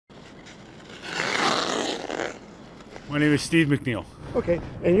My name is Steve McNeil. Okay,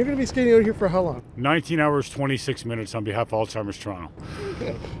 and you're going to be skating out here for how long? 19 hours, 26 minutes on behalf of Alzheimer's Toronto.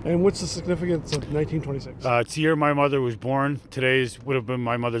 Okay, and what's the significance of 1926? It's the year my mother was born. Would have been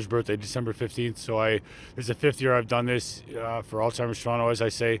my mother's birthday, December 15th. So this is the 5th year I've done this for Alzheimer's Toronto, as I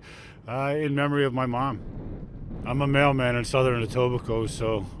say, in memory of my mom. I'm a mailman in southern Etobicoke,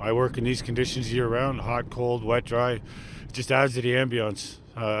 so I work in these conditions year round, hot, cold, wet, dry. It just adds to the ambience.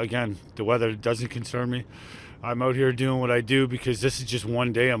 Again, the weather doesn't concern me. I'm out here doing what I do because this is just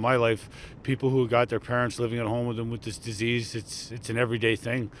one day of my life. People who got their parents living at home with them with this disease, it's an everyday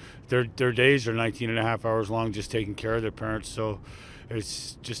thing. Their days are 19 and a half hours long just taking care of their parents. So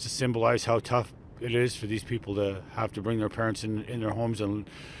it's just to symbolize how tough it is for these people to have to bring their parents in their homes and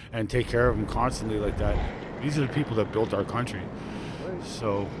take care of them constantly like that. These are the people that built our country.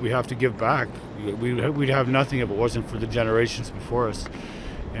 So we have to give back. We'd have nothing if it wasn't for the generations before us.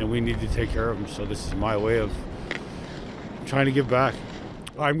 And we need to take care of them. So this is my way of trying to give back.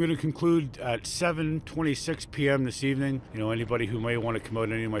 I'm going to conclude at 7:26 p.m. this evening. You know, anybody who may want to come out,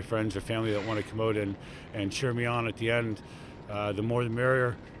 any of my friends or family that want to come out and cheer me on at the end, the more the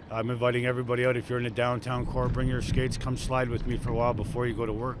merrier. I'm inviting everybody out. If you're in the downtown core, bring your skates, come slide with me for a while before you go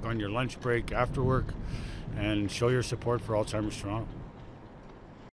to work, on your lunch break, after work, and show your support for Alzheimer's Toronto.